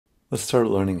Let's start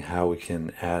learning how we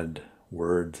can add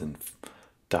words and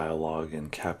dialogue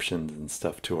and captions and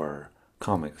stuff to our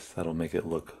comics. That'll make it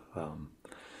look,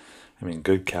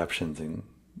 good captions and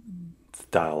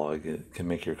dialogue, it can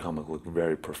make your comic look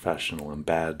very professional, and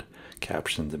bad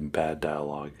captions and bad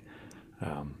dialogue,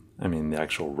 the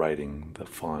actual writing, the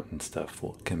font and stuff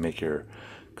can make your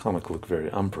comic look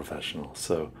very unprofessional.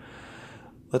 So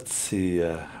let's see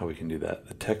how we can do that.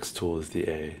 The text tool is the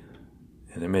A,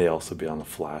 and it may also be on the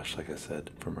flash, like I said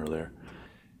from earlier.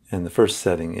 And the first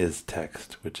setting is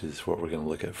text, which is what we're going to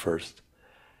look at first.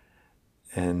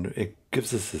 And it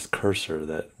gives us this cursor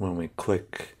that when we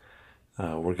click,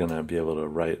 we're going to be able to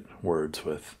write words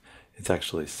with. It's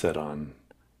actually set on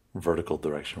vertical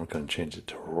direction. We're going to change it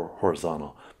to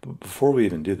horizontal. But before we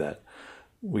even do that,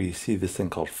 we see this thing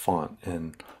called font.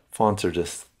 And fonts are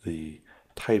just the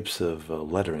types of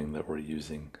lettering that we're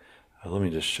using. Let me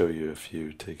just show you a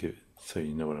few to give, so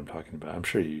you know what I'm talking about. I'm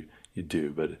sure you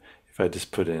do, but if I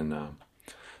just put in a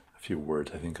few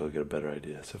words, I think I'll get a better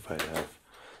idea. So if I have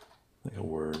like a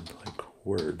word, like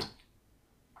word,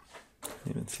 you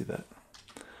can even see that.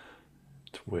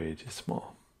 It's way too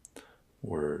small.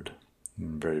 Word,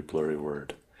 very blurry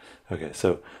word. Okay,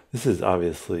 so this is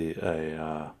obviously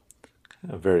a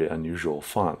very unusual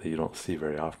font that you don't see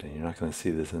very often. You're not going to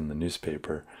see this in the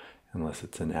newspaper unless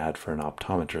it's an ad for an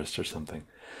optometrist or something.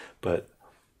 But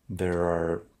there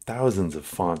are thousands of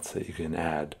fonts that you can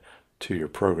add to your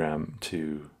program,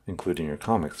 to including your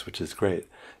comics, which is great.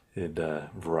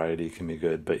 Variety can be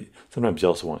good, but sometimes you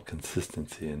also want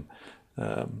consistency,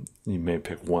 and you may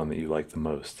pick one that you like the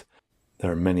most.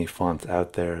 There are many fonts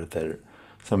out there that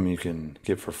some you can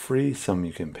get for free, some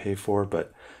you can pay for,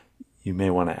 but you may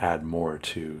want to add more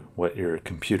to what your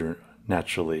computer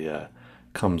naturally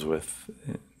comes with.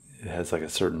 It has like a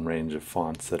certain range of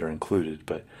fonts that are included,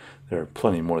 but there are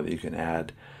plenty more that you can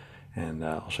add. And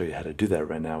I'll show you how to do that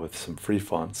right now with some free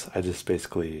fonts. I just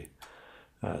basically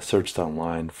searched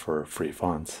online for free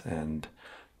fonts, and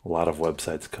a lot of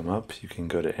websites come up. You can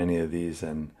go to any of these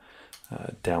and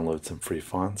download some free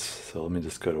fonts. So let me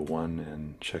just go to one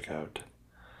and check out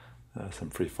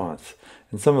some free fonts.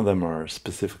 And some of them are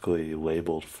specifically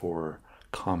labeled for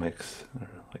comics, or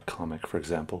like comic, for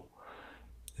example.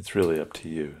 It's really up to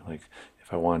you. Like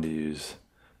if I wanted to use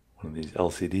one of these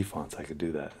LCD fonts, I could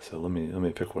do that. So let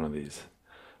me pick one of these.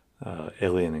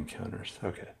 Alien Encounters.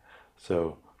 Okay,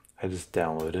 so I just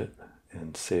download it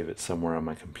and save it somewhere on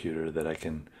my computer that I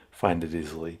can find it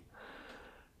easily.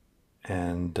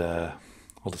 And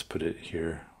I'll just put it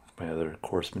here with my other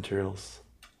course materials.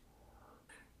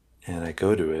 And I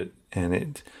go to it, and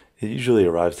it usually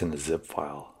arrives in a zip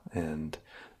file. And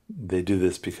they do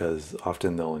this because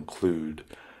often they'll include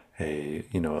a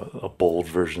bold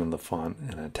version of the font,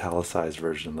 an italicized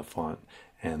version of the font,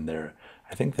 and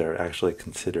I think they're actually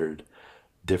considered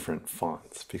different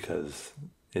fonts because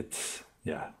it's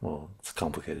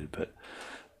complicated, but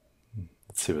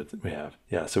let's see what we have.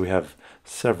 Yeah, so we have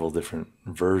several different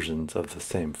versions of the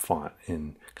same font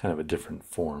in kind of a different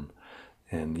form.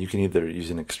 And you can either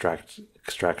use an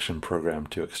extraction program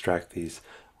to extract these.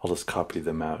 I'll just copy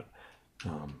them out.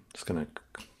 Just going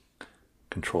to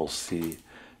Control C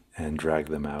and drag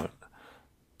them out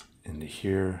into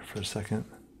here for a second.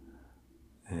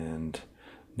 And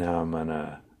now I'm going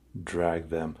to drag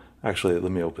them. Actually,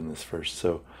 let me open this first.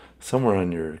 So somewhere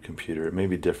on your computer, it may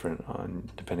be different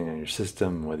depending on your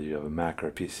system, whether you have a Mac or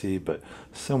a PC, but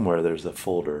somewhere there's a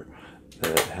folder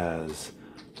that has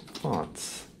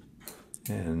fonts.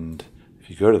 And if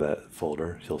you go to that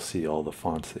folder, you'll see all the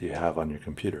fonts that you have on your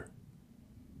computer.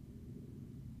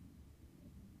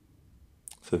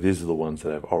 So these are the ones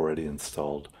that I've already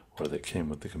installed or that came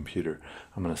with the computer.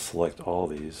 I'm going to select all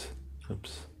these.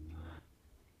 Oops.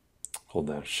 Hold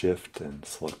down Shift and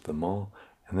select them all.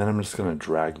 And then I'm just going to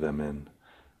drag them in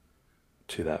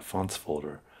to that fonts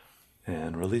folder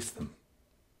and release them.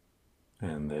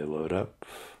 And they load up.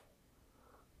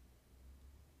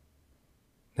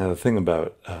 Now the thing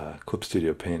about Clip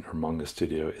Studio Paint or Manga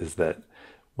Studio is that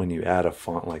when you add a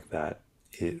font like that,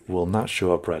 it will not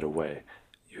show up right away.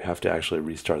 You have to actually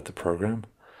restart the program.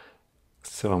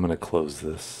 So I'm going to close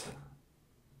this,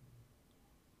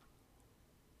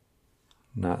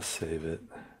 not save it,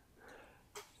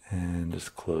 and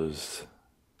just close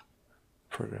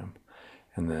the program,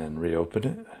 and then reopen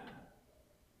it.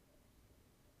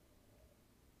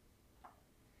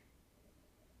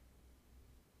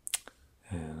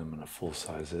 And I'm going to full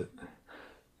size it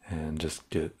and just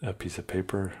get a piece of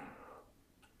paper.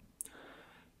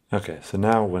 Okay, so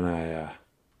now when I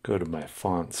go to my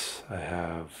fonts,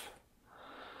 I'm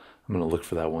going to look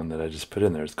for that one that I just put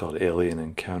in there. It's called Alien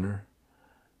Encounter.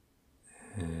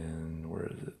 And where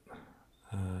is it?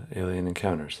 alien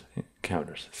encounters,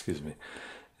 excuse me.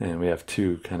 And we have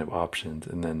two kind of options,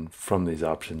 and then from these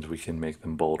options we can make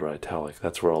them bold or italic.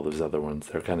 That's where all those other ones,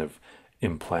 they're kind of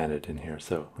implanted in here.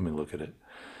 So let me look at it.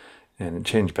 And it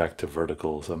changed back to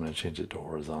vertical, so I'm going to change it to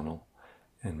horizontal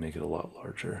and make it a lot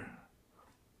larger.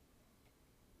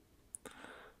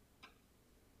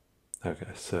 Okay,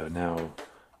 so now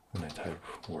when I type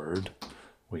word,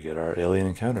 we get our Alien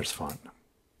Encounters font.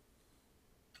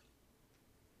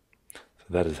 So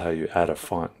that is how you add a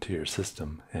font to your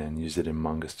system and use it in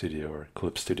Manga Studio or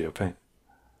Clip Studio Paint.